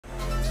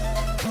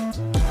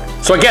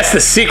So I guess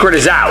the secret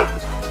is out.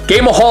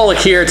 Gameaholic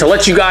here to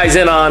let you guys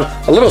in on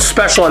a little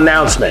special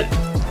announcement.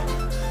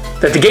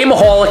 That the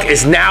Gameaholic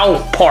is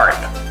now part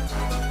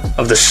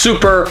of the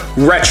Super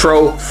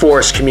Retro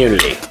Force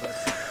community.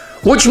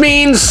 Which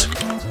means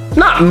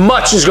not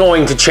much is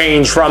going to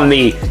change from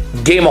the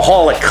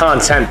Gameaholic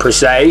content per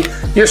se.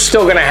 You're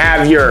still gonna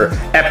have your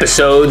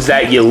episodes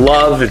that you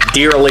love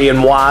dearly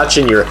and watch,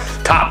 and your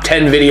top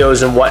 10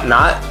 videos and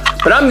whatnot.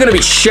 But I'm gonna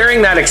be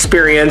sharing that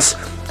experience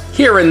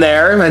here and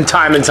there and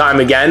time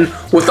again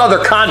with other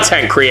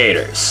content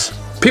creators.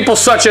 People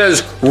such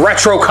as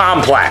Retro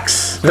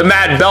Complex, The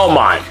Mad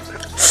Belmont,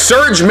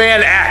 Surge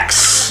Man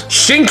X,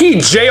 Shinky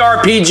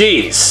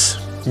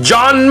JRPGs,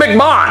 John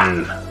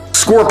McMahon,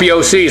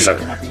 Scorpio Caesar,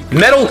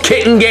 Metal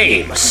Kitten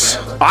Games,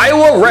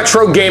 Iowa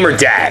Retro Gamer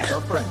Dad,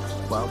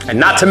 and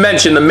not to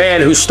mention the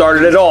man who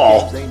started it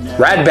all,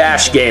 Rad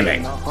Bash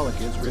Gaming.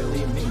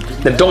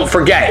 Then don't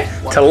forget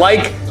to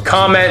like,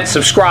 comment,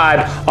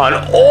 subscribe on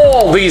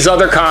all these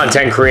other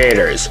content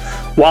creators.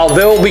 While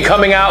they'll be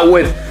coming out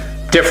with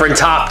different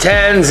top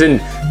 10s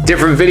and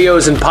different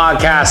videos and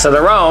podcasts of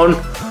their own,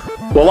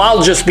 well,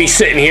 I'll just be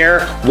sitting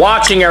here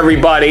watching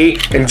everybody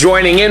and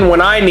joining in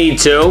when I need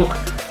to,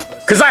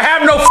 because I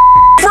have no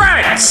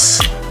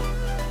friends!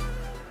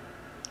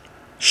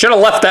 Should have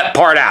left that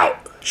part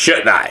out,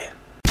 shouldn't I?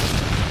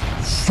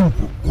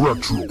 Super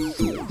Retro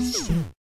Force.